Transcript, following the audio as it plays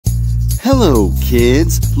Hello,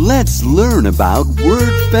 kids. Let's learn about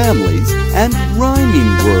word families and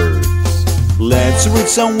rhyming words. Let's read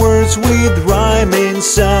some words with rhyming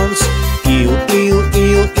sounds. Eel, eel,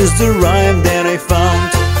 eel is the rhyme that I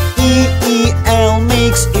found. EEL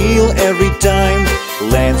makes eel every time.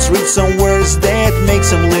 Let's read some words that make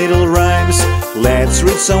some little rhymes. Let's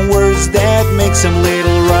read some words that make some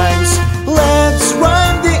little rhymes. Let's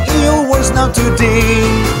rhyme the eel words now today.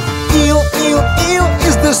 Eel, eel, eel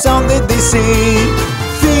is the sound that they say.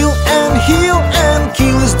 Feel and heal and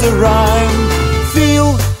keel is the rhyme.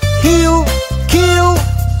 Feel, heal, keel.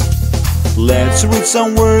 Let's read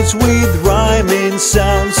some words with rhyming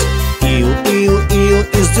sounds. Eel, eel, eel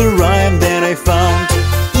is the rhyme that I found.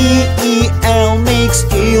 EEL makes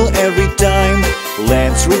eel every time.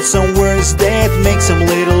 Let's read some words that make some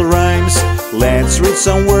little rhymes. Let's read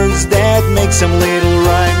some words that make some little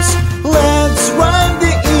rhymes. Let's rhyme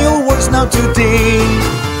the eel words now today.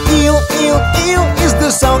 Eel, eel, eel is the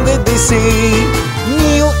sound that they say.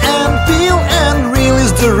 Kneel and peel and reel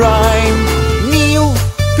is the rhyme. Kneel,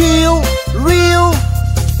 peel, reel.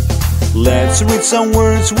 Let's read some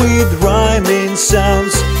words with rhyming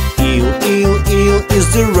sounds. Eel, eel, eel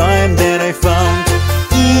is the rhyme that I found.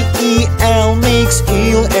 EEL makes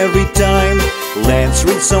eel every time. Let's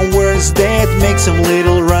read some words that make some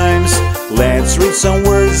little rhymes. Let's read some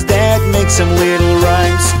words that make some little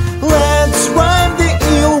rhymes. Let's rhyme the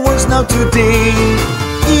eel words now today.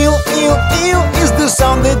 Eel, eel, eel is the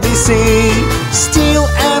sound that they say. Steal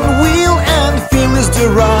and wheel and feel is the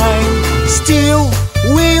rhyme. Steal,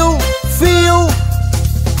 wheel, feel.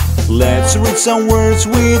 Let's read some words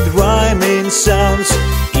with rhyming sounds.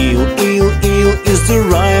 Eel, eel, eel is the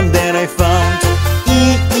rhyme that I found.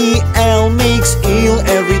 EEL makes eel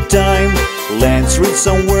every time. Let's read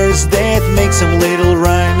some words that make some little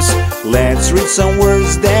rhymes. Let's read some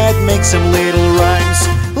words that make some little rhymes.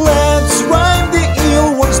 Let's rhyme the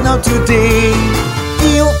eel words now today.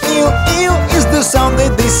 Eel, eel, eel is the sound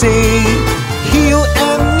that they say. Heel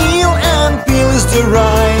and kneel and peel is the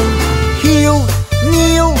rhyme. Heel,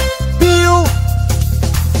 kneel, peel.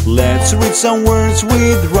 Let's read some words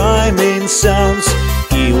with rhyming sounds.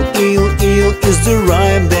 Eel, eel, eel is the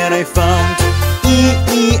rhyme that I found.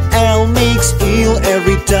 EEL makes eel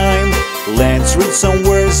every time. Let's read some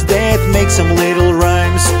words that make some little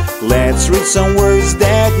rhymes. Let's read some words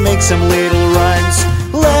that make some little rhymes.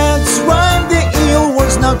 Let's rhyme the eel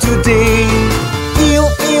words now today.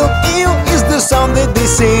 Eel, eel, eel is the sound that they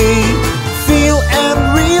say. Feel and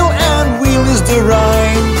reel and wheel is the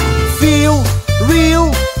rhyme. Feel,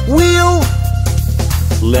 reel, wheel.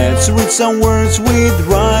 Let's read some words with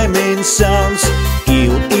rhyming sounds.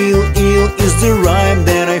 Eel, eel, eel is the rhyme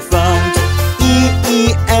that I found.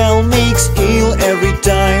 EEL makes eel every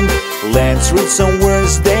time. Let's read some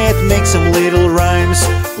words that make some little rhymes.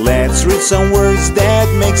 Let's read some words that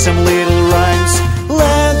make some little rhymes.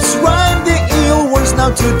 Let's rhyme the eel words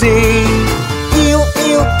now today. Eel,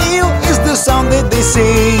 eel, eel is the sound that they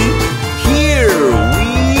say. Here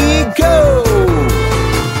we go.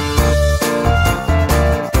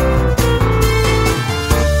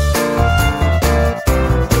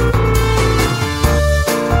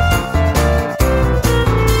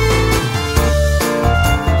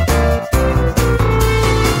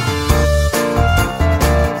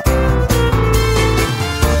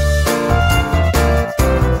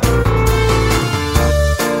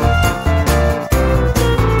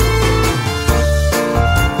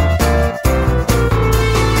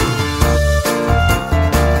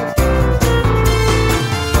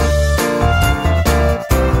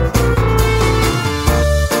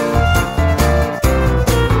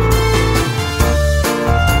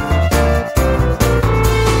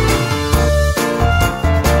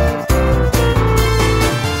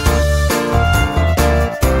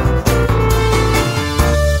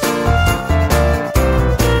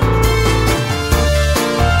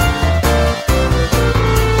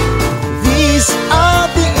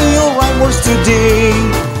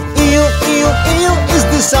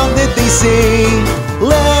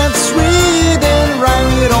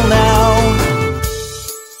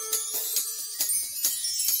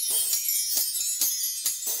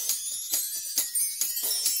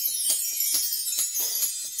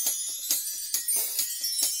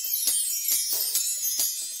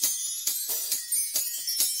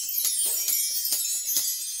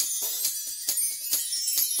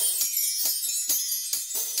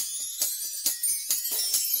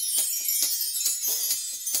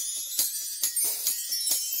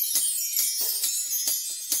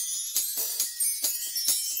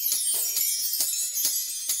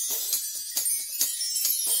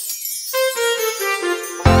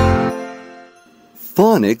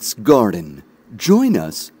 Phonics Garden. Join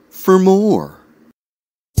us for more.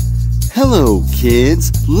 Hello,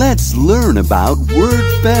 kids. Let's learn about word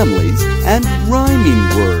families and rhyming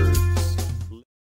words.